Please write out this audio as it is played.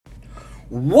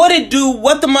What it do,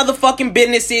 what the motherfucking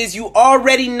business is. You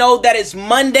already know that it's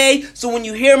Monday, so when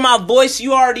you hear my voice,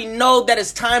 you already know that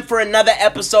it's time for another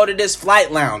episode of this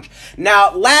Flight Lounge.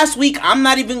 Now, last week, I'm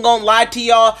not even gonna lie to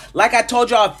y'all, like I told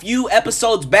y'all a few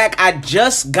episodes back, I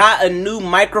just got a new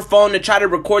microphone to try to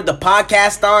record the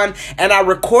podcast on, and I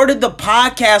recorded the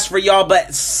podcast for y'all,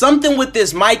 but something with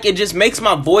this mic, it just makes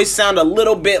my voice sound a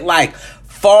little bit like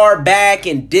far back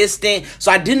and distant,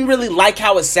 so I didn't really like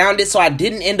how it sounded, so I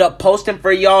didn't end up posting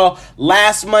for y'all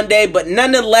last Monday, but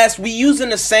nonetheless, we using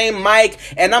the same mic,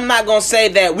 and I'm not gonna say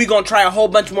that we gonna try a whole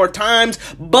bunch more times,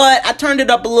 but I turned it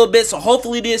up a little bit, so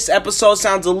hopefully this episode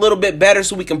sounds a little bit better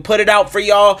so we can put it out for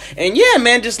y'all, and yeah,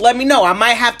 man, just let me know. I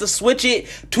might have to switch it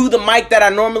to the mic that I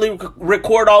normally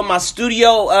record all my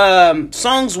studio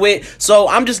songs with, so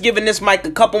I'm just giving this mic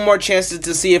a couple more chances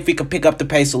to see if we can pick up the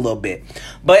pace a little bit.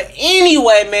 But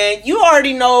anyway, man, you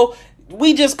already know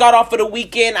we just got off of the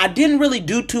weekend. I didn't really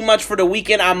do too much for the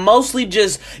weekend. I mostly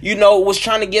just, was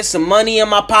trying to get some money in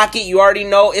my pocket. You already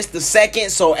know it's the 2nd,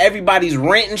 so everybody's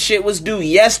rent and shit was due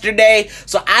yesterday.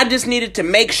 So I just needed to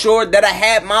make sure that I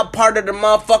had my part of the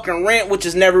motherfucking rent, which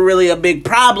is never really a big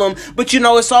problem. But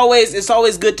it's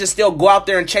always good to still go out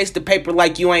there and chase the paper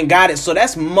like you ain't got it. So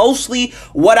that's mostly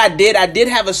what I did. I did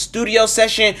have a studio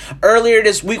session earlier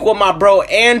this week with my bro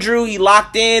Andrew. He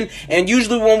locked in, and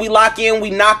usually when we lock in, we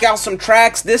knock out some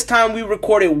tracks. This time we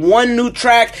recorded one new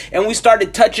track, and we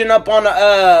started touching up on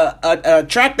a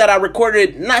track that I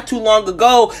recorded not too long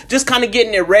ago, just kind of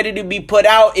getting it ready to be put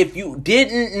out. If you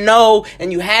didn't know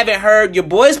and you haven't heard, your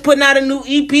boy's putting out a new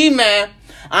EP, man.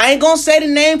 I ain't gonna say the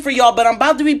name for y'all, but I'm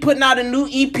about to be putting out a new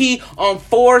EP on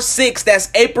 4/6. That's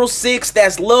April 6th.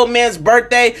 That's Lil Man's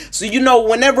birthday. So,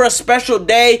 whenever a special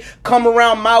day come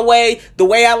around my way, the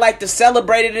way I like to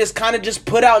celebrate it is kind of just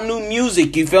put out new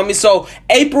music. You feel me? So,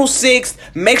 April 6th,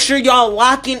 make sure y'all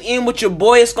locking in with your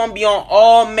boy. It's gonna be on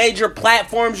all major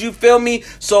platforms. You feel me?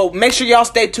 So, make sure y'all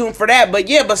stay tuned for that. But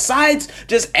yeah, besides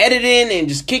just editing and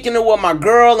just kicking it with my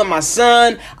girl and my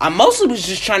son, I mostly was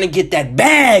just trying to get that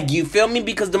bag. You feel me?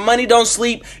 Because the money don't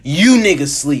sleep, you niggas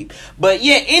sleep. But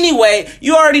yeah, anyway,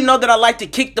 you already know that I like to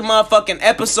kick the motherfucking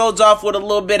episodes off with a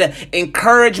little bit of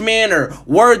encouragement or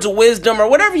words of wisdom or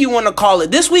whatever you want to call it.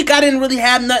 This week I didn't really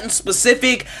have nothing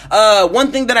specific.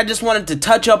 One thing that I just wanted to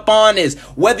touch up on is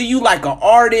whether you like an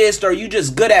artist or you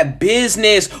just good at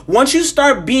business, once you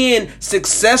start being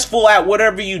successful at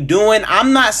whatever you doing,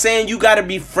 I'm not saying you got to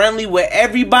be friendly with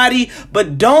everybody,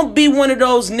 but don't be one of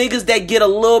those niggas that get a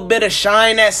little bit of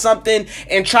shine at something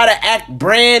and try to act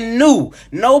brand new.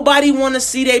 Nobody want to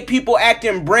see they people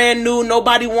acting brand new.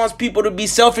 Nobody wants people to be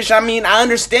selfish. I mean, I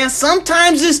understand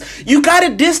sometimes you got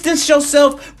to distance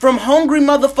yourself from hungry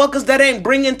motherfuckers that ain't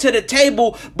bringing to the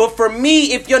table. But for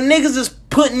me, if your niggas is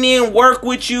putting in work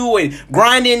with you and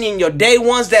grinding in your day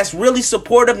ones that's really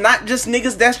supportive, not just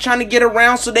niggas that's trying to get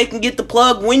around so they can get the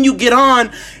plug when you get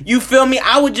on, you feel me?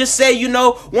 I would just say,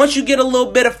 once you get a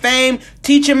little bit of fame,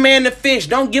 teach a man to fish.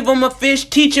 Don't give him a fish,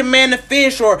 teach a man to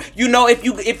fish. Or,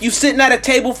 if you sitting at a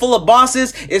table full of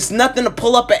bosses, it's nothing to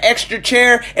pull up an extra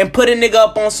chair and put a nigga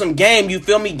up on some game. You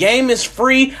feel me? Game is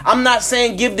free. I'm not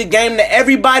saying give the game to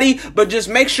everybody, but just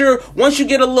make sure once you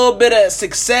get a little bit of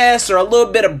success or a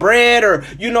little bit of bread or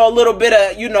a little bit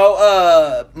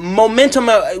of, momentum,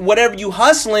 whatever you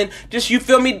hustling, just, you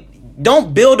feel me?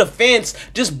 Don't build a fence,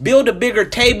 just build a bigger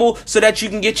table so that you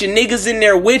can get your niggas in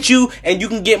there with you and you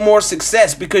can get more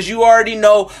success, because you already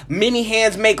know many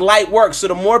hands make light work. So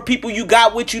the more people you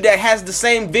got with you that has the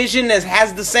same vision, that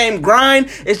has the same grind,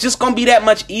 it's just going to be that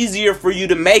much easier for you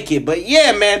to make it. But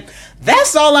yeah, man,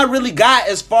 that's all I really got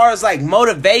as far as like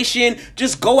motivation.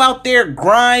 Just go out there,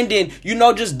 grind, and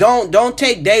just don't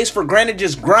take days for granted.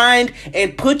 Just grind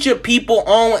and put your people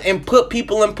on and put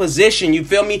people in position. You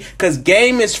feel me? Because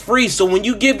game is free. So when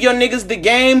you give your niggas the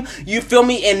game, you feel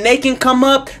me, and they can come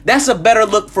up, that's a better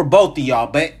look for both of y'all.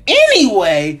 But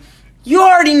anyway, you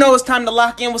already know it's time to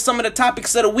lock in with some of the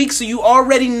topics of the week, so you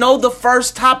already know the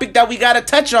first topic that we gotta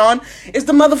touch on is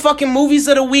the motherfucking movies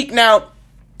of the week. Now,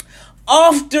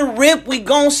 off the rip, we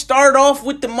gonna start off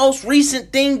with the most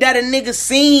recent thing that a nigga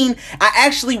seen. I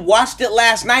actually watched it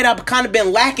last night. I've kind of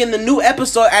been lacking. The new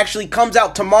episode actually comes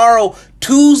out tomorrow,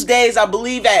 Tuesdays, I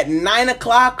believe, at 9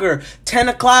 o'clock or 10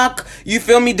 o'clock, you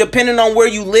feel me, depending on where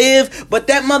you live. But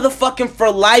that motherfucking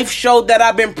For Life show that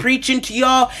I've been preaching to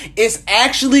y'all is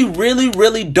actually really,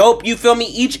 really dope, you feel me?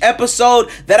 Each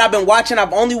episode that I've been watching,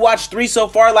 I've only watched 3 so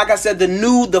far. Like I said, the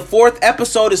 4th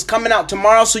episode is coming out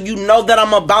tomorrow, so you know that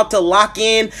I'm about to lock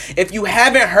in. If you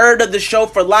haven't heard of the show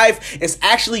For Life, it's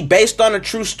actually based on a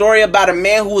true story about a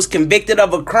man who was convicted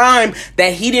of a crime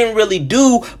that he didn't really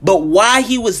do, but while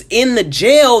he was in the in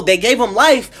jail, they gave him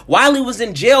life. While he was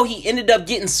in jail, he ended up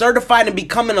getting certified and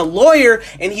becoming a lawyer,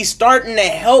 and he's starting to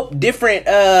help different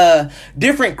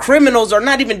criminals, or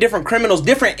not even different criminals,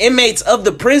 different inmates of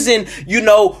the prison,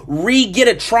 get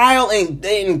a trial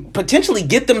and potentially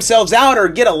get themselves out or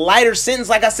get a lighter sentence.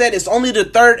 Like I said, it's only the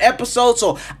 3rd episode,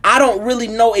 so I don't really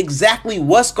know exactly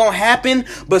what's gonna happen,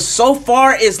 but so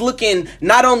far it's looking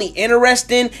not only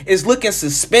interesting, it's looking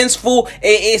suspenseful.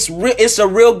 It's a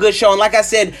real good show, and like I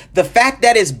said, the fact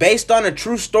that it's based on a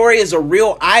true story is a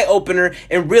real eye-opener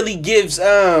and really gives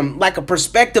like a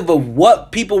perspective of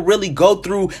what people really go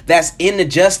through that's in the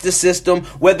justice system,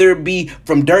 whether it be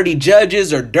from dirty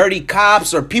judges or dirty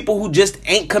cops or people who just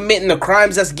ain't committing the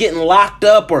crimes that's getting locked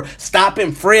up or stop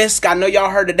and frisk. I know y'all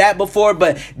heard of that before,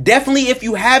 but definitely if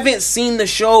you haven't seen the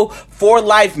show For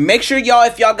Life, make sure y'all,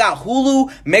 if y'all got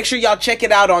Hulu, make sure y'all check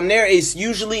it out on there. It's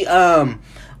usually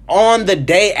on the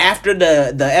day after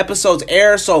the episodes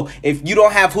air. So if you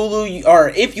don't have Hulu, or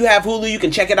if you have Hulu, you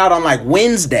can check it out on like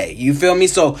Wednesday. You feel me?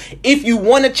 So if you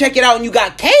want to check it out and you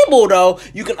got cable though,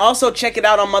 you can also check it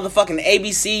out on motherfucking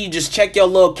ABC. You just check your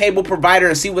little cable provider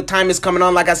and see what time it's coming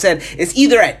on. Like I said, it's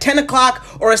either at 10 o'clock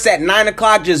or it's at 9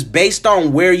 o'clock, just based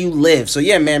on where you live. So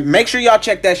yeah, man, make sure y'all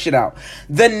check that shit out.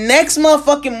 The next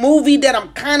motherfucking movie that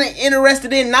I'm kind of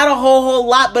interested in, not a whole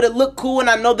lot, but it looked cool, and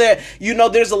I know that,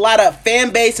 there's a lot of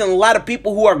fan base and a lot of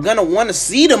people who are gonna want to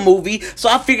see the movie, so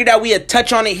I figured out we'd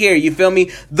touch on it here. You feel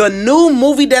me? The new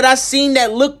movie that I seen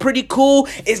that looked pretty cool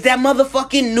is that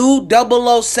motherfucking new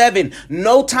 007,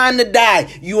 No Time to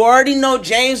Die. You already know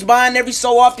James Bond, every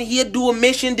so often he'll do a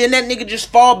mission, then that nigga just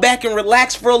fall back and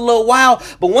relax for a little while,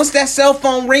 but once that cell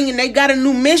phone ring and they got a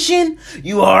new mission,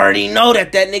 you already know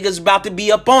that nigga's about to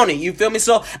be up on it. You feel me?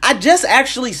 So I just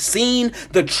actually seen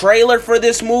the trailer for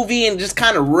this movie and just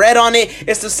kind of read on it.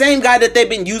 It's the same guy that they've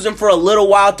been using for a little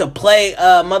while to play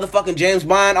motherfucking James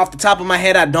Bond. Off the top of my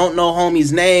head, I don't know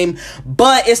homie's name,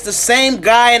 but it's the same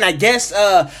guy, and I guess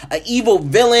an evil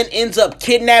villain ends up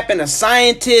kidnapping a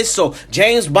scientist, so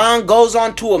James Bond goes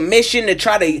on to a mission to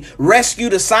try to rescue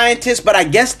the scientist, but I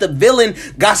guess the villain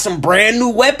got some brand new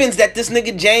weapons that this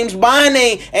nigga James Bond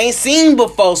ain't seen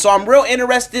before, so I'm real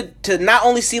interested to not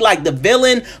only see like the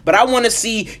villain, but I want to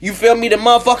see, you feel me, the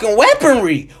motherfucking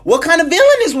weaponry. What kind of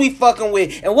villain is we fucking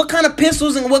with, and what kind of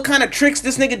pistols and what kind of tricks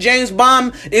this nigga James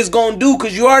Bond is gonna do,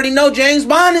 because you already know James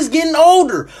Bond is getting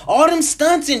older. All them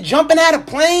stunts and jumping out of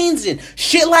planes and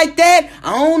shit like that,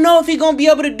 I don't know if he gonna be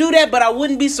able to do that, but I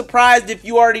wouldn't be surprised if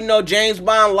you already know James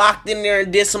Bond locked in there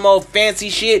and did some old fancy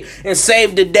shit and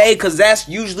saved the day, because that's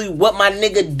usually what my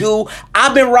nigga do.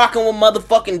 I've been rocking with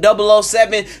motherfucking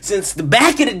 007 since the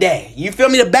back of the day. You feel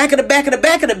me? The back of the back of the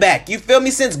back of the back. You feel me?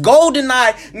 Since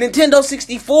GoldenEye, Nintendo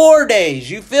 64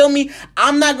 days. You feel me?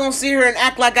 I'm not gonna sit here and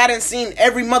act like I didn't seen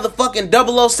every motherfucking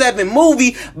 007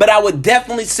 movie, but I would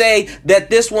definitely say that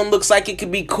this one looks like it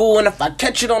could be cool, and if I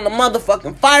catch it on the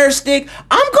motherfucking Fire Stick,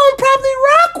 I'm gonna probably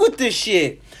rock with this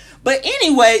shit. But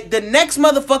anyway, the next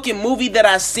motherfucking movie that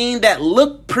I seen that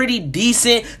looked pretty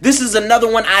decent, this is another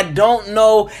one I don't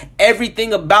know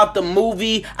everything about the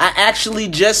movie. I actually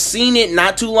just seen it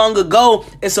not too long ago.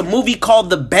 It's a movie called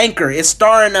The Banker. It's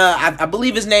starring, I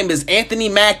believe his name is Anthony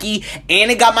Mackie, and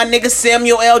it got my nigga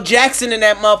Samuel L. Jackson in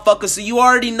that motherfucker, so you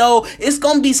already know it's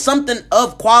gonna be something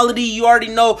of quality. You already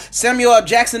know Samuel L.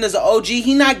 Jackson is an OG.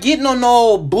 He not getting on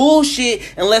no bullshit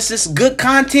unless it's good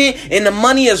content and the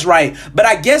money is right. But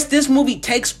I guess this movie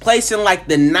takes place in like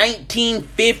the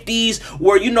 1950s,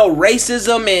 where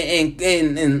racism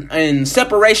and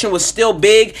separation was still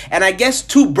big, and I guess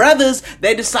two brothers,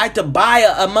 they decide to buy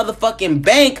a motherfucking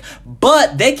bank,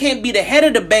 but they can't be the head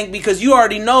of the bank because you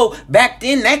already know back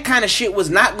then that kind of shit was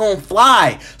not gonna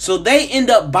fly. So they end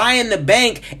up buying the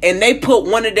bank, and they put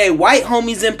one of their white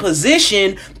homies in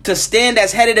position to stand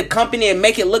as head of the company and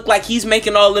make it look like he's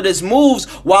making all of this moves,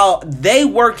 while they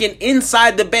working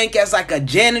inside the bank as like a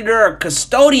janitor or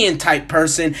custodian type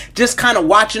person, just kind of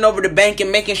watching over the bank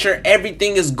and making sure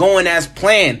everything is going as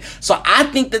planned. So I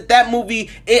think that movie,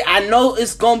 I know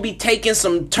it's gonna be taking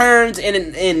some turns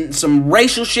and some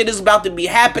racial shit is about to be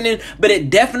happening, but it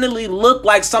definitely looked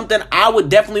like something I would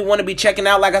definitely want to be checking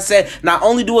out. Like I said, not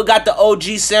only do it got the OG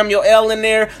Samuel L. in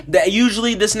there, that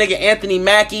usually this nigga Anthony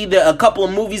Mackie, a couple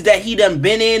of movies that he done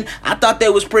been in, I thought they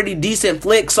was pretty decent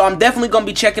flicks, so I'm definitely gonna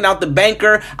be checking out The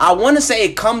Banker. I want to say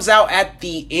it comes out at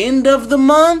the end of the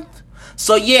month.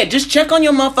 So yeah, just check on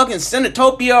your motherfucking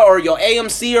Cinetopia or your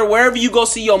AMC or wherever you go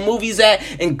see your movies at,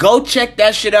 and go check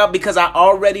that shit out, because I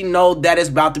already know that it's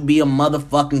about to be a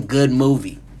motherfucking good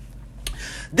movie.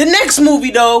 The next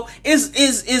movie though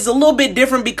is a little bit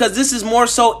different because this is more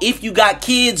so if you got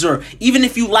kids or even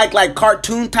if you like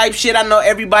cartoon type shit. I know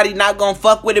everybody not gonna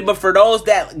fuck with it, but for those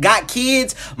that got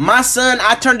kids, my son,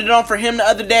 I turned it on for him the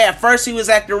other day. At first he was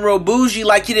acting real bougie,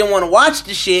 like he didn't want to watch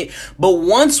the shit, but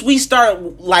once we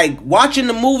start like watching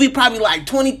the movie, probably like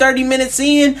 20-30 minutes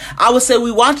in, I would say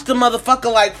we watched the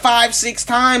motherfucker like 5-6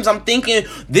 times. I'm thinking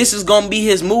this is gonna be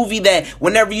his movie that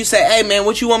whenever you say, hey man,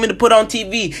 what you want me to put on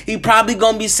TV, he probably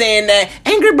gonna be saying that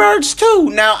Angry Birds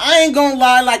 2. Now, I ain't gonna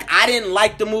lie, like, I didn't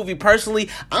like the movie personally.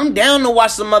 I'm down to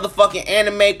watch some motherfucking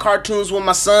anime cartoons with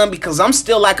my son because I'm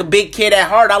still like a big kid at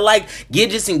heart. I like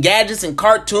gadgets and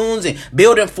cartoons and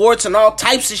building forts and all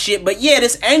types of shit. But yeah,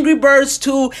 this Angry Birds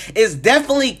 2 is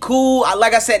definitely cool.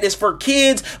 Like I said, it's for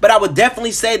kids, but I would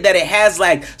definitely say that it has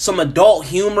like some adult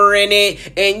humor in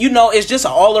it. And you know, it's just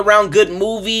an all-around good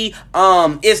movie.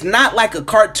 It's not like a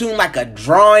cartoon, like a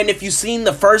drawing. If you've seen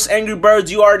the first Angry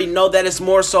Birds, you already know that it's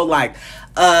more so like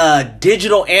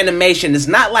digital animation. It's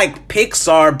not like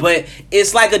Pixar, but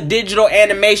it's like a digital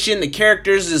animation. The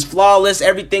characters is flawless.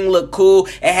 Everything looked cool.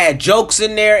 It had jokes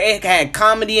in there. It had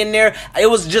comedy in there. It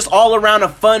was just all around a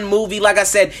fun movie. Like I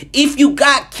said, if you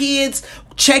got kids,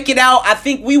 check it out. I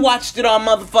think we watched it on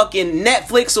motherfucking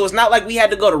Netflix, so it's not like we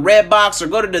had to go to Redbox or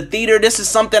go to the theater. This is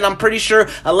something I'm pretty sure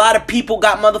a lot of people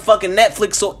got motherfucking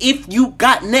Netflix, so if you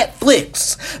got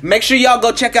Netflix, make sure y'all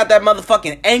go check out that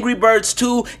motherfucking Angry Birds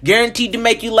 2, guaranteed to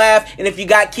make you laugh, and if you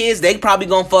got kids, they probably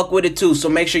gonna fuck with it too, so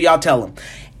make sure y'all tell them.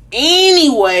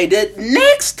 Anyway, the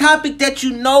next topic that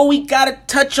you know we gotta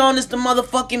touch on is the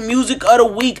motherfucking music of the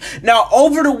week. Now,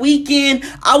 over the weekend,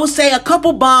 I would say a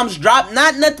couple bombs dropped.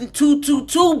 Not nothing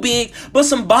too big, but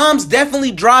some bombs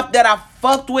definitely dropped that I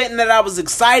fucked with and that I was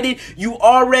excited. You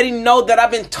already know that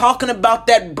I've been talking about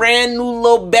that brand new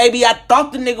Lil Baby. I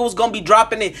thought the nigga was gonna be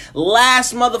dropping it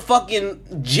last motherfucking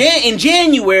in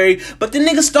January, but the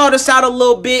nigga started us out a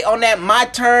little bit on that My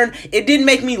Turn. It didn't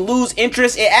make me lose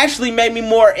interest. It actually made me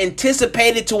more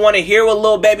anticipated to want to hear what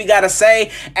Lil Baby gotta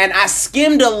say, and I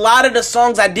skimmed a lot of the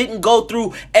songs. I didn't go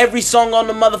through every song on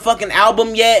the motherfucking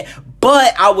album yet,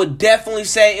 but I would definitely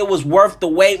say it was worth the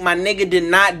wait. My nigga did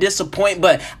not disappoint,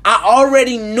 but I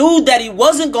already knew that he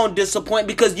wasn't gonna disappoint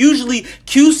because usually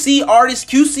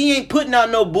QC ain't putting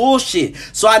out no bullshit.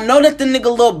 So I know that the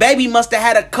nigga Lil Baby must have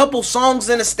had a couple songs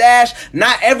in the stash.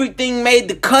 Not everything made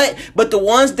the cut, but the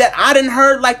ones that I done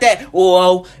heard like that,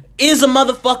 whoa, is a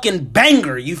motherfucking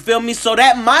banger, you feel me? So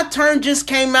that My Turn just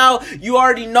came out. You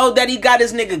already know that he got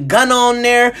his nigga Gunna on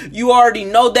there. You already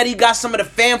know that he got some of the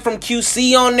fam from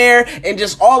QC on there. And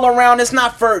just all around, it's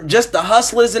not for just the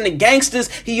hustlers and the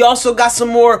gangsters. He also got some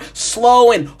more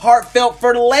slow and heartfelt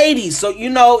for the ladies. So,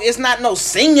 you know, it's not no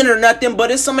singing or nothing,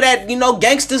 but it's some of that, you know,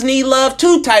 gangsters need love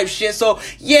too type shit. So,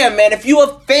 yeah, man, if you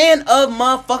a fan of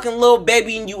motherfucking Lil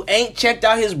Baby and you ain't checked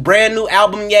out his brand new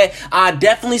album yet, I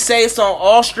definitely say it's on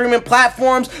all streaming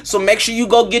platforms, so make sure you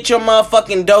go get your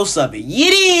motherfucking dose of it.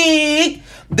 Yiddy!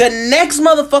 The next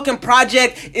motherfucking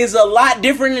project is a lot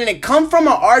different, and it come from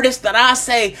an artist that I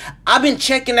say I've been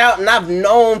checking out and I've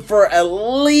known for at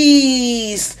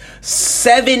least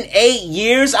 7-8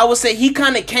 years. I would say he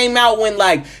kind of came out when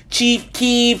like Chief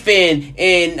Keef and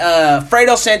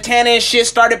Fredo Santana and shit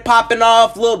started popping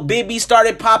off. Lil Bibby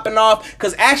started popping off,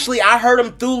 because actually I heard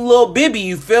him through Lil Bibby,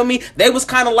 you feel me? They was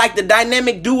kind of like the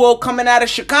dynamic duo coming out of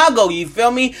Chicago, you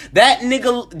feel me? That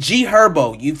nigga G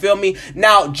Herbo, you feel me?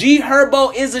 Now G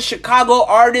Herbo is a Chicago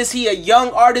artist. He a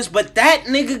young artist, but that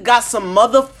nigga got some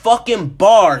motherfucking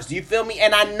bars, you feel me?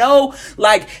 And I know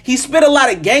like he spit a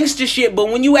lot of gangster shit, but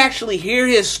when you actually hear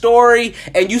his story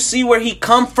and you see where he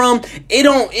come from, it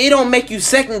don't make you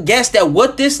second guess that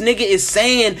what this nigga is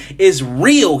saying is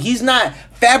real. He's not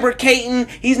fabricating,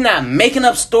 he's not making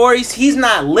up stories, he's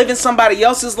not living somebody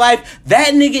else's life.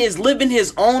 That nigga is living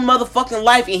his own motherfucking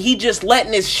life, and he just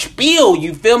letting it spiel,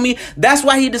 you feel me? That's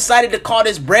why he decided to call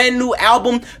this brand new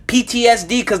album PTSD,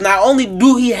 because not only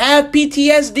do he have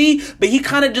PTSD, but he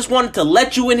kind of just wanted to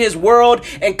let you in his world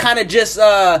and kind of just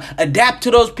adapt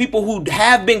to those people who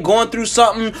have been going through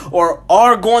something or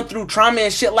are going through trauma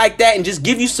and shit like that, and just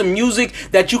give you some music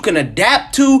that you can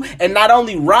adapt to and not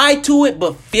only ride to it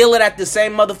but feel it at the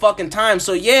same motherfucking time.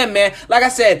 So yeah, man, like I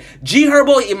said, G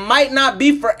Herbo, it might not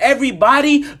be for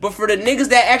everybody, but for the niggas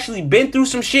that actually been through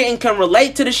some shit and can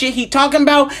relate to the shit he talking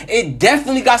about, it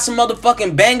definitely got some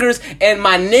motherfucking bangers, and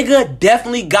my nigga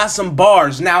definitely got some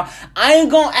bars. Now, I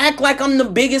ain't gonna act like I'm the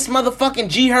biggest motherfucking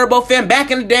G Herbo fan.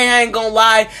 Back in the day, I ain't gonna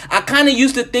lie, I kind of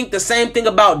used to think the same thing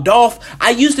about about Dolph,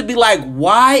 I used to be like,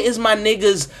 why is my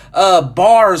nigga's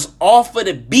bars off of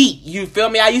the beat? You feel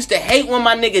me? I used to hate when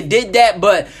my nigga did that,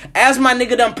 but as my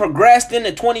nigga done progressed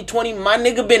into 2020, my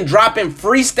nigga been dropping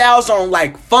freestyles on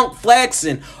like Funk Flex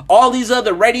and all these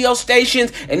other radio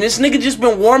stations, and this nigga just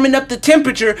been warming up the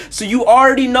temperature, so you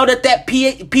already know that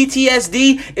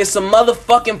PTSD is some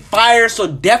motherfucking fire, so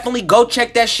definitely go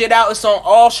check that shit out. It's on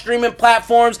all streaming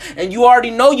platforms, and you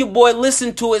already know your boy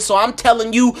listened to it, so I'm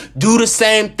telling you, do the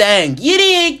same thing. You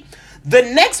dig? The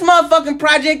next motherfucking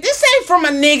project, this ain't for my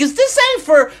niggas, this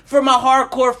ain't for my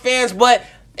hardcore fans, but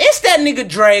it's that nigga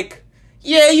Drake.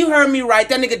 Yeah, you heard me right.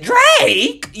 That nigga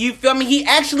Drake, you feel me? He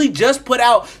actually just put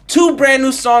out 2 brand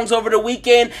new songs over the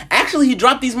weekend. Actually, he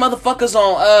dropped these motherfuckers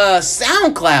on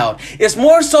SoundCloud. It's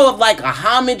more so of like a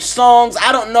homage songs.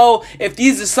 I don't know if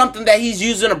these is something that he's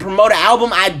using to promote an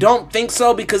album. I don't think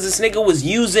so, because this nigga was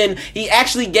he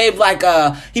actually gave like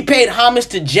he paid homage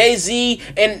to Jay-Z.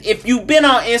 And if you've been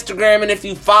on Instagram and if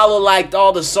you follow like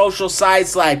all the social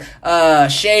sites like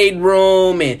Shade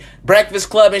Room and Breakfast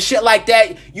Club and shit like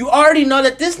that, you already know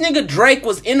that this nigga Drake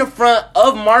was in the front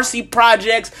of Marcy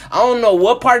Projects. I don't know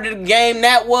what part of the game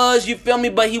that was, you feel me,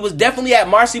 but he was definitely at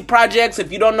Marcy Projects.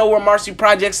 If you don't know where Marcy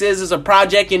Projects is, it's a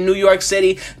project in New York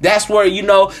City. That's where, you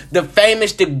know,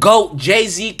 the GOAT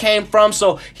Jay-Z came from.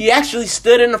 So he actually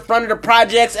stood in the front of the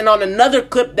projects, and on another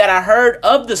clip that I heard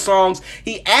of the songs,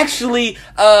 he actually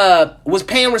was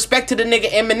paying respect to the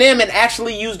nigga Eminem and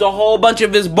actually used a whole bunch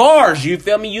of his bars, you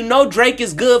feel me? You know Drake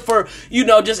is good for, you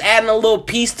know, just adding a little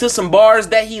piece to some bars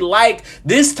that he liked.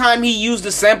 This time he used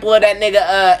a sample of that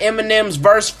nigga Eminem's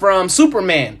verse from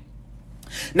Superman.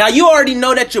 Now, you already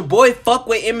know that your boy fuck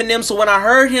with Eminem, so when I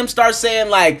heard him start saying,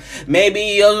 like, maybe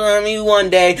you'll learn me one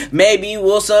day, maybe you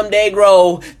will someday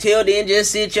grow, till then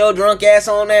just sit your drunk ass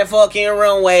on that fucking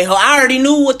runway. I already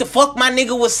knew what the fuck my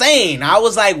nigga was saying. I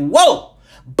was like, whoa.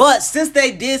 But since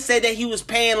they did say that he was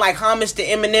paying like homage to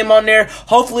Eminem on there,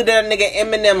 hopefully that nigga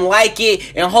Eminem like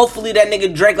it, and hopefully that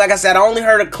nigga Drake, like I said, I only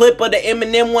heard a clip of the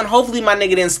Eminem one. Hopefully my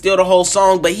nigga didn't steal the whole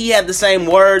song, but he had the same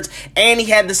words and he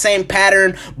had the same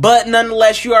pattern. But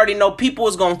nonetheless, you already know people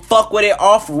was gonna fuck with it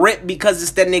off rip because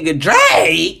it's that nigga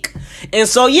Drake. And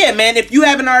so yeah, man, if you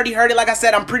haven't already heard it, like I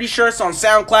said, I'm pretty sure it's on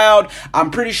SoundCloud.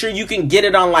 I'm pretty sure you can get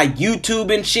it on like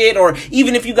YouTube and shit, or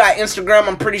even if you got Instagram,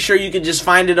 I'm pretty sure you can just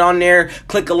find it on there.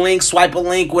 Click a link, swipe a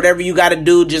link, whatever you gotta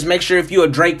do. Just make sure if you're a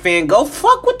Drake fan, go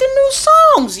fuck with the new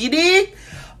songs, you dig?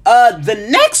 The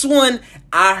next one,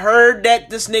 I heard that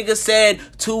this nigga said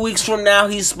 2 weeks from now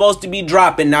he's supposed to be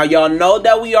dropping. Now, y'all know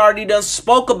that we already done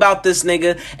spoke about this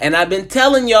nigga, and I've been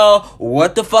telling y'all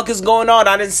what the fuck is going on.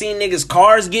 I done seen niggas'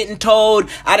 cars getting towed.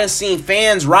 I done seen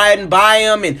fans riding by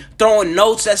him and throwing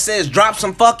notes that says drop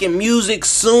some fucking music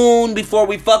soon before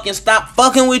we fucking stop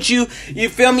fucking with you. You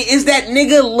feel me? Is that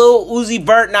nigga Lil Uzi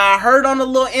Vert? Now, I heard on a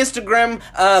little Instagram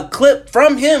clip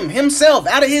from himself,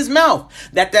 out of his mouth,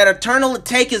 that Eternal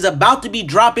Take is about to be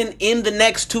dropping in the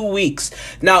next 2 weeks.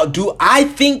 Now, do I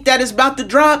think that it's about to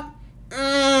drop?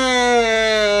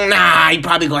 Nah, he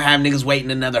probably gonna have niggas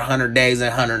waiting another 100 days and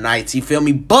 100 nights, you feel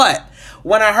me? But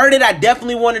when I heard it, I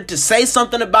definitely wanted to say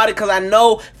something about it, because I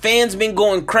know fans been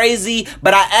going crazy,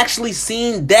 but I actually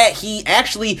seen that he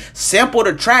actually sampled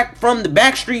a track from the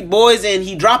Backstreet Boys, and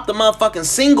he dropped the motherfucking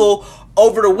single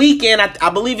over the weekend. I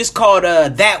believe it's called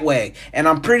That Way, and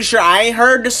I'm pretty sure, I ain't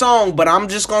heard the song, but I'm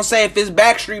just gonna say if it's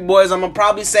Backstreet Boys, I'm gonna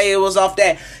probably say it was off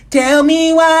that Tell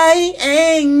Me Why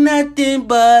Ain't Nothing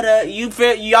But a,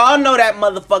 y'all know that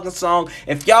motherfucking song.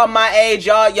 If y'all my age,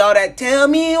 y'all that Tell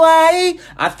Me Why,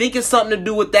 I think it's something to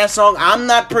do with that song. I'm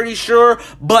not pretty sure,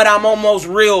 but I'm almost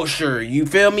real sure, you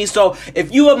feel me? So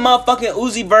if you a motherfucking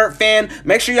Uzi Vert fan,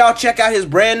 make sure y'all check out his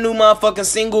brand new motherfucking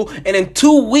single, and in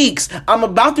 2 weeks I'm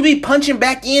about to be punching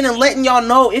back in and letting y'all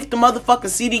know if the motherfucking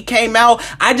CD came out.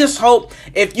 I just hope,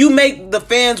 if you make the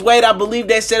fans wait, I believe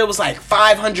they said it was like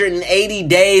 580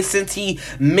 days since he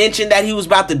mentioned that he was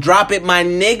about to drop it. My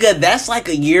nigga, that's like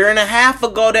a year and a half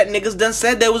ago that niggas done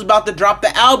said they was about to drop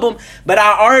the album, but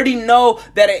I already know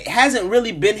that it hasn't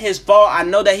really been his fault. I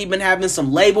know that he been having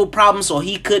some label problems, so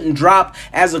he couldn't drop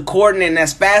as according and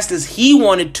as fast as he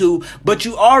wanted to, but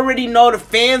you already know the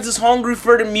fans is hungry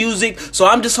for the music, so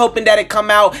I'm just hoping that it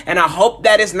come out, and I hope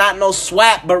that it's not no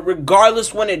swap. But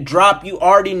regardless, when it drop, you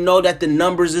already know that the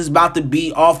numbers is about to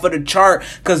be off of the chart,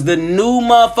 because the new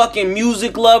motherfucking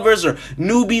music lovers or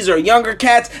newbies or younger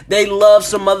cats, they love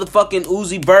some motherfucking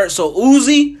Uzi Vert. So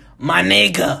Uzi, my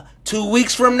nigga, 2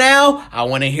 weeks from now, I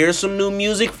want to hear some new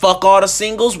music. Fuck all the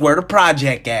singles. Where the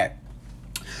project at?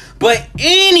 But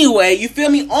anyway, you feel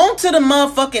me? On to the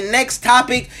motherfucking next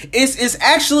topic. It's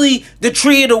actually the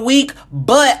tree of the week,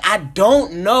 but I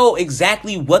don't know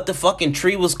exactly what the fucking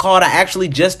tree was called. I actually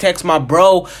just text my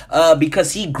bro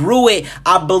because he grew it.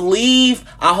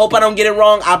 I hope I don't get it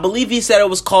wrong. I believe he said it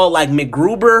was called like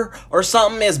McGruber or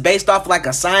something. It's based off like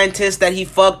a scientist that he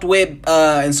fucked with,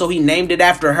 and so he named it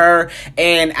after her.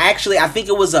 And actually, I think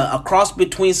it was a cross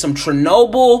between some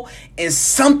Chernobyl and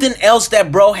something else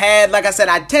that bro had. Like I said,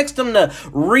 I texted him to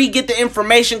re-get the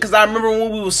information because I remember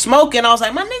when we was smoking, I was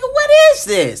like, my nigga, what is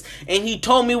this? And he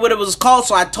told me what it was called,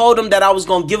 so I told him that I was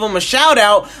gonna give him a shout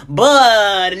out,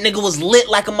 but the nigga was lit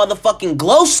like a motherfucking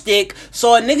glow stick,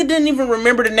 so a nigga didn't even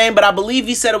remember the name, but I believe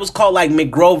he said it was called like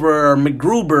McGrover or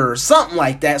McGruber or something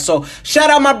like that. So shout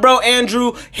out my bro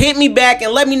Andrew. Hit me back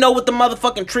and let me know what the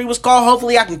motherfucking tree was called.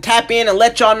 Hopefully I can tap in and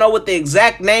let y'all know what the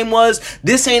exact name was.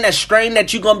 This ain't a strain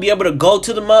that you're gonna be able to go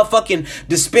to the motherfucking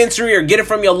dispensary or get it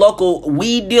from your local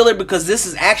weed dealer, because this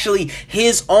is actually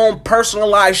his own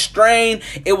personalized strain.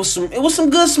 It was some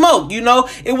good smoke, you know.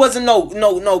 It wasn't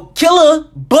no killer,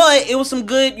 but it was some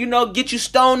good, you know, get you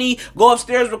stony, go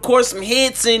upstairs, record some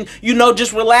hits, and, you know,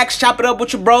 just relax, chop it up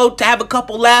with your bro to have a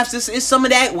couple laughs. It's some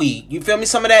of that weed, you feel me?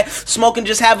 Some of that smoke and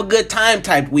just have a good time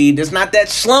type weed. It's not that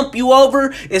slump you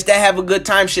over, it's that have a good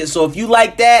time shit. So if you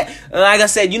like that, like I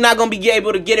said, you're not gonna be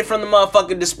able to get it from the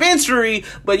motherfucking dispensary,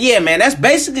 but yeah, man, that's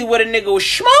basically what a nigga was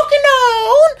smoking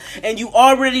on. And you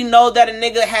already know that a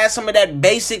nigga has some of that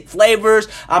basic flavors.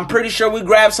 I'm pretty sure we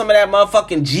grabbed some of that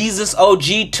motherfucking Jesus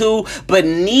OG too, but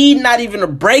need not even to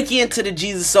break into the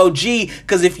Jesus OG,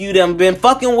 because if you done been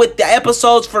fucking with the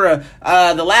episodes for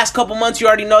the last couple months, you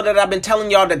already know that I've been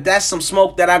telling y'all that that's some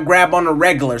smoke that I grab on the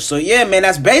regular. So yeah, man,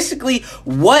 that's basically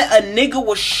what a nigga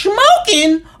was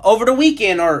smoking over the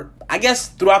weekend, or I guess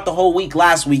throughout the whole week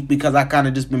last week, because I kind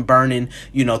of just been burning,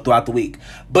 you know, throughout the week.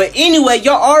 But anyway,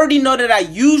 y'all already know that I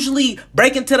usually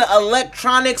break into the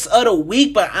electronics of the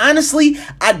week, but honestly,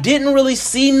 I didn't really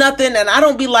see nothing, and I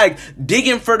don't be like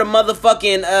digging for the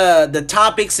motherfucking the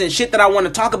topics and shit that I want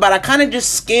to talk about. I kind of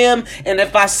just skim, and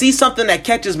if I see something that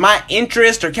catches my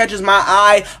interest or catches my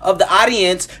eye of the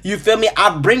audience, you feel me,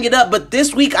 I bring it up. But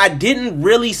this week I didn't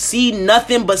really see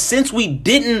nothing, but since we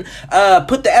didn't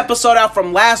put the episode out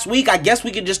from last week, I guess we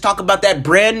could just talk about that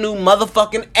brand new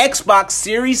motherfucking Xbox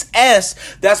Series S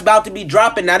that's about to be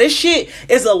dropping. Now, this shit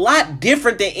is a lot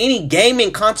different than any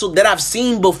gaming console that I've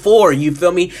seen before, you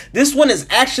feel me? This one is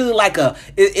actually like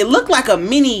it looked like a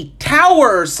mini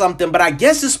tower or something, but I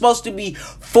guess it's supposed to be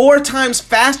 4 times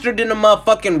faster than the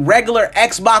motherfucking regular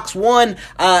Xbox One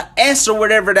S or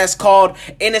whatever that's called,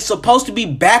 and it's supposed to be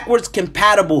backwards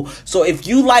compatible. So if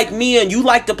you like me and you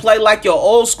like to play like your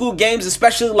old school games,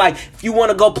 especially like if you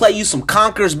want to go play you some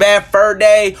Conker's Bad Fur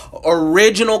Day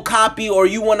original copy, or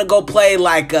you want to go play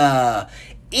like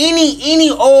any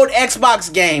old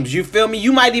Xbox games, you feel me?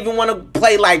 You might even want to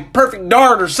play like Perfect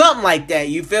Dark or something like that,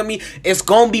 you feel me? It's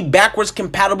gonna be backwards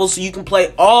compatible, so you can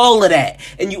play all of that.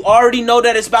 And you already know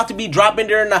that it's about to be dropping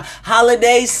during the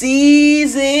holiday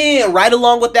season, right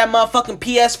along with that motherfucking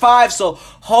PS5. So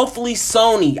hopefully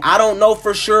Sony, I don't know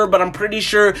for sure, but I'm pretty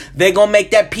sure they're gonna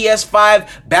make that PS5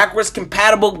 backwards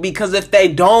compatible, because if they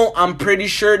don't, I'm pretty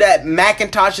sure that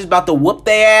Macintosh is about to whoop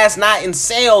their ass, not in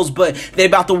sales, but they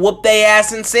about to whoop their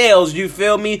ass in sales, you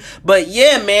feel me? But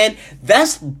yeah, man,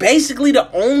 that's basically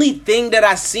the only thing that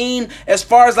I seen as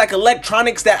far as like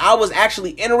electronics that I was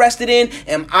actually interested in.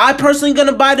 Am I personally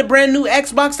gonna buy the brand new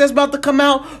Xbox that's about to come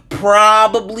out?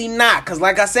 Probably not, because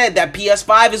like I said, that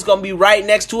PS5 is gonna be right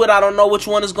next to it. I don't know which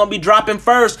one is gonna be dropping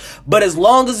first, but as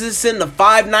long as it's in the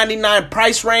 $599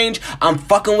 price range, I'm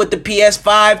fucking with the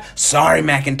PS5. Sorry,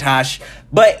 Macintosh.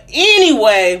 But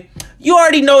anyway, you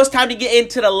already know it's time to get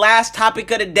into the last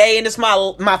topic of the day, and it's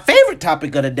my favorite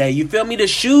topic of the day. You feel me? The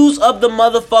shoes of the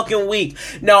motherfucking week.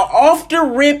 Now, off the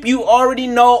rip, you already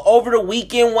know over the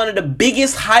weekend, one of the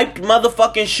biggest hyped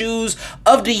motherfucking shoes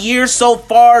of the year so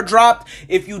far dropped.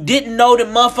 If you didn't know, the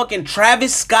motherfucking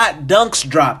Travis Scott Dunks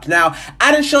dropped. Now,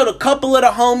 I done showed a couple of the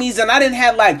homies, and I didn't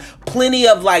have like plenty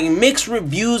of like mixed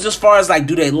reviews as far as like,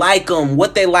 do they like them,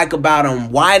 what they like about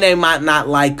them, why they might not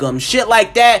like them, shit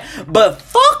like that. But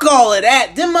fuck all of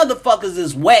that. Them motherfuckers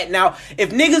is wet. Now, if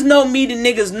niggas know me, the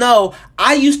niggas know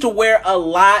I used to wear a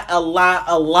lot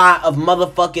of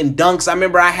motherfucking Dunks. I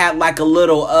remember I had like a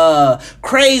little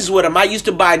craze with them. I used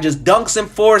to buy just Dunks and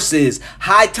Forces,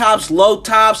 high tops, low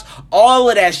tops, all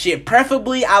of that shit.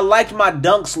 Preferably, I liked my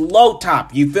Dunks low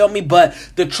top, you feel me? But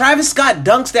the Travis Scott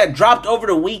Dunks that dropped over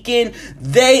the weekend,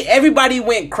 everybody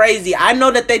went crazy. I know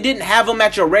that they didn't have them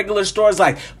at your regular stores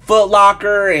like Foot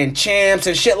Locker and Champs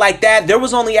and shit like that. There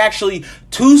was only actually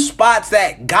 2 spots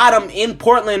that got them in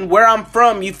Portland, where I'm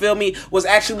from, you feel me, was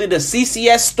actually the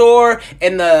CCS store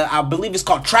and the, I believe it's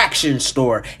called Traction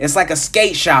store. It's like a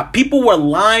skate shop. People were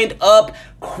lined up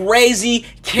crazy,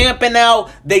 camping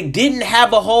out. They didn't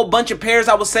have a whole bunch of pairs.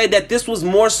 I would say that this was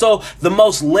more so the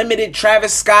most limited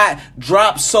Travis Scott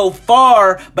drop so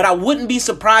far, but I wouldn't be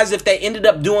surprised if they ended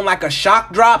up doing like a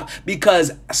shock drop,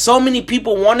 because so many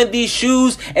people wanted these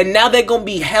shoes and now they're gonna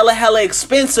be hella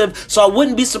expensive. So I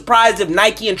wouldn't be surprised if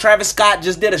Nike and Travis Scott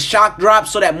just did a shock drop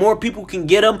so that more people can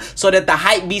get them, so that the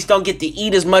hype beasts don't get to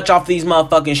eat as much off these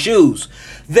motherfucking shoes.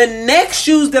 The next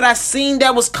shoes that I seen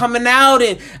that was coming out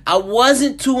and I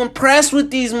wasn't too impressed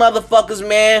with these motherfuckers,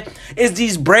 man, is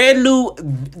these brand new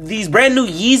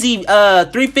Yeezy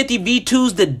 350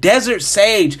 V2s, the Desert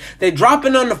Sage. They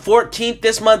dropping on the 14th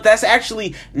this month. That's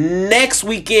actually next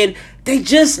weekend. They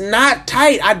just not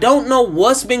tight. I don't know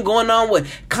what's been going on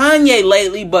with Kanye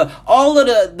lately, but all of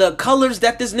the colors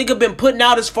that this nigga been putting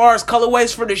out as far as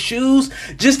colorways for the shoes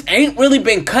just ain't really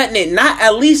been cutting it. Not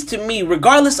at least to me.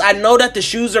 Regardless, I know that the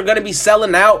shoes are going to be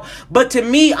selling out, but to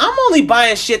me, I'm only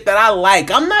buying shit that I like.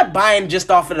 I'm not buying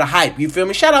just off of the hype. You feel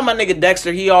me? Shout out my nigga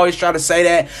Dexter. He always try to say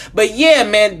that. But yeah,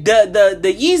 man, the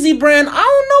Yeezy brand, I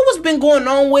don't know what's been going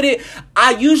on with it.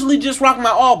 I usually just rock my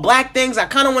all black things. I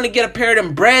kind of want to get a pair of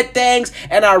them bread things,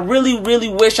 and I really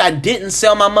wish I didn't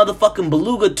sell my motherfucking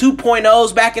Beluga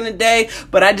 2.0s back in the day,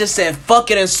 but I just said fuck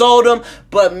it and sold them.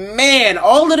 But man,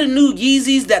 all of the new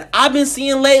Yeezys that I've been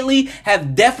seeing lately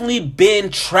have definitely been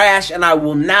trash, and I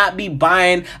will not be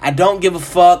buying. I don't give a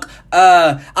fuck.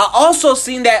 I also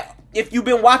seen that if you've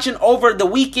been watching over the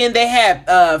weekend, they had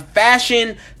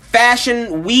Fashion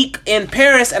Week in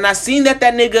Paris, and I seen that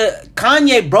nigga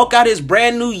Kanye broke out his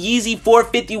brand new Yeezy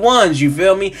 451s, you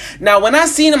feel me? Now, when I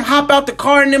seen him hop out the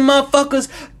car and them motherfuckers,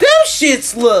 them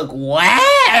shits look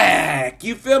whack,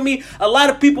 you feel me? A lot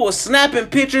of people were snapping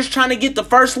pictures trying to get the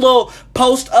first little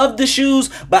post of the shoes,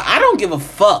 but I don't give a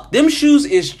fuck. Them shoes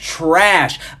is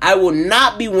trash. I will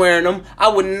not be wearing them. I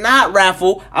would not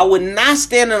raffle. I would not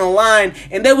stand in a line,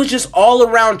 and they was just all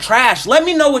around trash. Let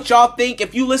me know what y'all think.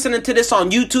 If you listening to this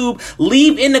on YouTube,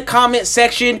 leave in the comment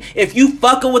section if you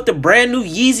fucking with the brand new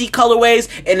Yeezy colorways,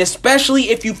 and especially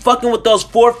if you fucking with those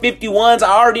 451s.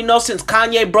 I already know since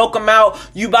Kanye broke them out,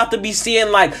 you about to be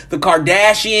seeing like the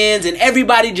Kardashians and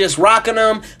everybody just rocking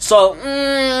them. So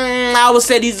I would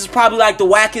say these is probably like the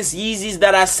wackest Yeezys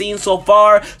that I've seen so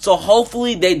far. So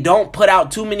hopefully they don't put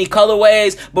out too many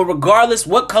colorways, but regardless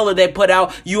what color they put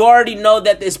out, you already know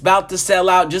that it's about to sell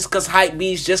out just because hype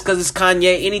beast, just because it's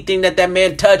Kanye. Anything that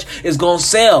man touch is gonna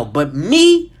sell. But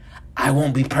me, I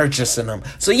won't be purchasing them.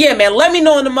 So yeah, man, let me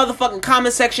know in the motherfucking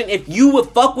comment section if you would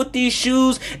fuck with these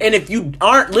shoes. And if you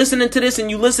aren't listening to this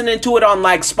and you listening to it on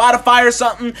like Spotify or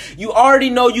something, you already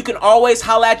know you can always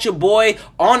holla at your boy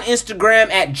on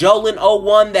Instagram at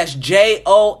Jolen01. That's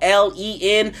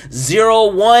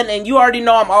JOLEN01. And you already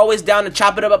know I'm always down to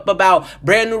chop it up about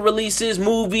brand new releases,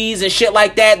 movies, and shit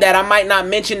like that I might not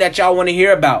mention that y'all want to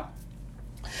hear about.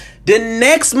 The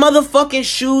next motherfucking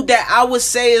shoe that I would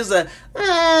say is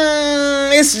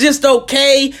it's just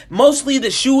okay. Mostly the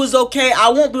shoe is okay. I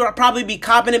won't probably be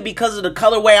copping it because of the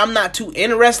colorway. I'm not too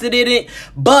interested in it.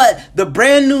 But the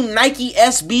brand new Nike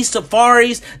SB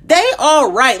Safaris, they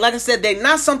alright. Like I said, they're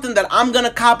not something that I'm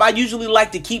gonna cop. I usually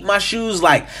like to keep my shoes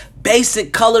like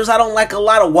basic colors. I don't like a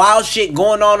lot of wild shit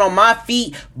going on my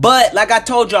feet. But like I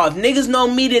told y'all, if niggas know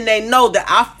me, then they know that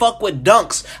I fuck with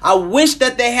Dunks. I wish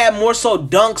that they had more so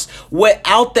Dunks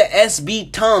without the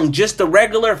SB tongue, just the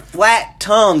regular flat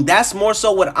tongue. That's more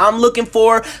so what I'm looking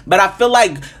for. But I feel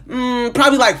like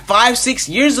probably like 5-6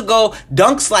 years ago,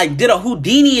 Dunks like did a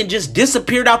Houdini and just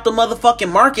disappeared out the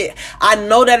motherfucking market. I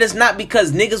know that it's not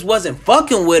because niggas wasn't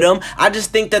fucking with them. I just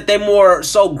think that they more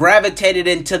so gravitated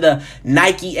into the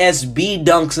Nike SB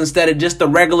Dunks instead of just the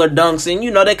regular Dunks. And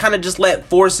you know, they kind of just let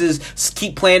Forces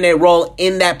keep playing their role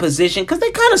in that position because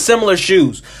they kind of similar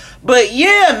shoes. But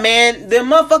yeah, man, the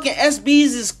motherfucking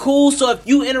SBs is cool. So if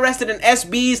you interested in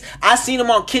SBs, I seen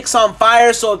them on Kicks on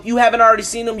Fire. So if you haven't already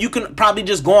seen them, you can probably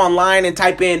just go online and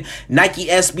type in Nike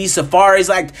SB Safaris.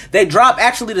 Like, they drop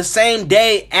actually the same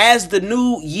day as the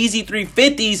new Yeezy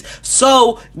 350s.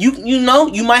 So you know,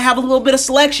 you might have a little bit of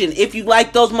selection. If you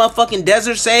like those motherfucking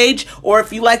Desert Sage, or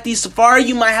if you like these Safari,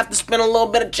 you might have to spend a little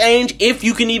bit of change, if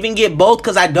you can even get both,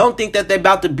 because I don't think that they're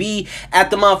about to be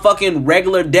at the motherfucking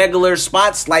regular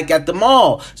spots like at the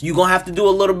mall. So you're gonna have to do a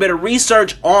little bit of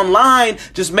research online.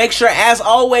 Just make sure, as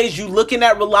always, you looking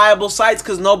at reliable sites,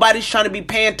 because nobody's trying to be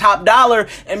paying top dollar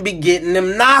and be getting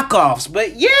them knockoffs.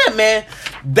 But yeah, man,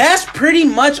 that's pretty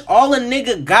much all a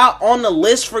nigga got on the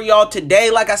list for y'all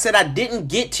today. Like I said, I didn't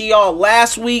get to y'all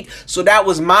last week, so that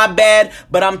was my bad,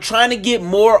 but I'm trying to get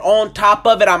more on top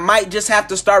of it. I might just have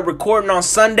to start recording on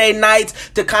Sunday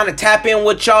nights to kind of tap in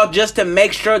with y'all, just to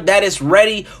make sure that it's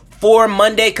ready for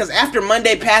Monday, because after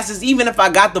Monday passes, even if I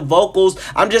got the vocals,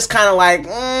 I'm just kind of like,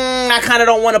 I kind of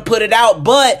don't want to put it out.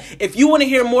 But if you want to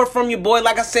hear more from your boy,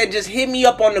 like I said, just hit me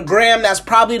up on the gram. That's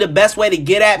probably the best way to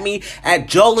get at me, at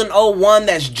Jolen01.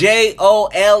 That's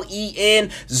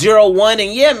JOLEN01.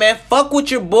 And yeah, man, fuck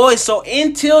with your boy. So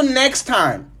until next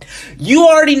time, you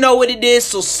already know what it is,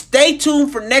 so stay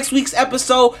tuned for next week's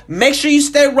episode. Make sure you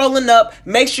stay rolling up.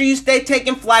 Make sure you stay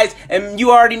taking flights. And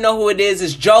you already know who it is.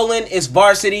 It's Jolen. It's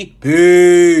Varsity.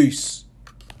 Peace.